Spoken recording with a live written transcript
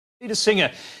Peter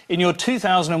Singer, in your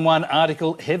 2001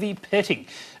 article, Heavy Petting,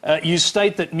 you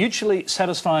state that mutually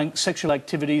satisfying sexual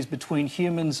activities between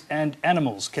humans and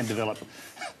animals can develop.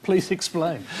 Please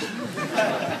explain.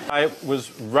 I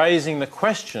was raising the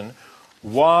question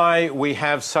why we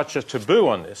have such a taboo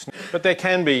on this. But there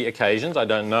can be occasions, I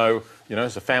don't know,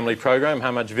 it's a family program,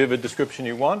 how much vivid description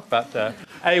you want, but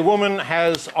a woman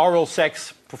has oral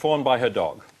sex performed by her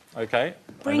dog, okay?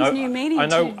 Brings new meaning to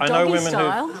doggy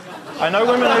style. I know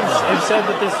women who've said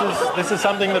that this is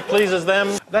something that pleases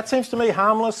them. That seems to me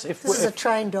harmless. This is a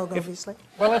trained dog, obviously.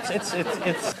 Well,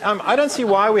 I don't see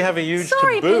why we have a huge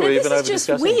taboo Peter, even over discussing. this is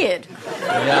just weird.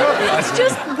 It's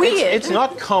just weird. It's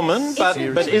not common, but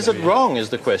is it wrong is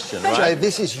the question, right? Jay,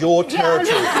 this is your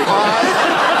territory.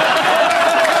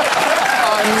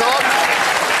 I'm not...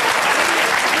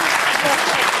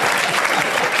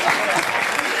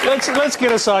 Let's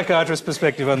get a psychiatrist's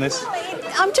perspective on this.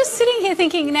 I'm just sitting here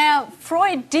thinking now,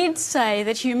 Freud did say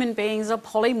that human beings are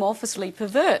polymorphously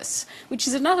perverse, which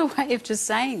is another way of just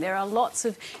saying there are lots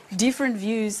of different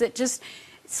views that just...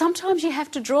 Sometimes you have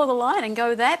to draw the line and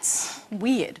go, that's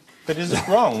weird. But is it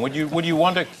wrong? Would you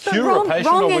want to cure a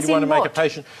patient, or would you want to make a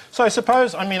patient... So I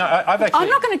suppose, I mean, I've actually... I'm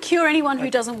not going to cure anyone who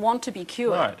doesn't want to be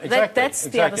cured. Right, exactly. That's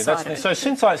the other side of it. So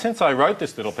since I wrote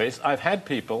this little piece, I've had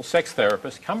people, sex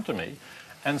therapists, come to me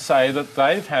and say that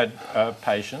they've had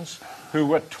patients who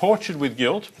were tortured with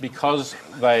guilt because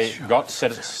they got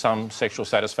some sexual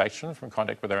satisfaction from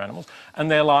contact with their animals, and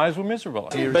their lives were miserable.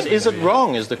 But is it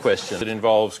wrong is the question. It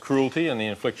involves cruelty and the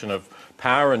infliction of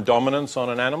power and dominance on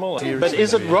an animal. But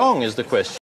is it wrong is the question.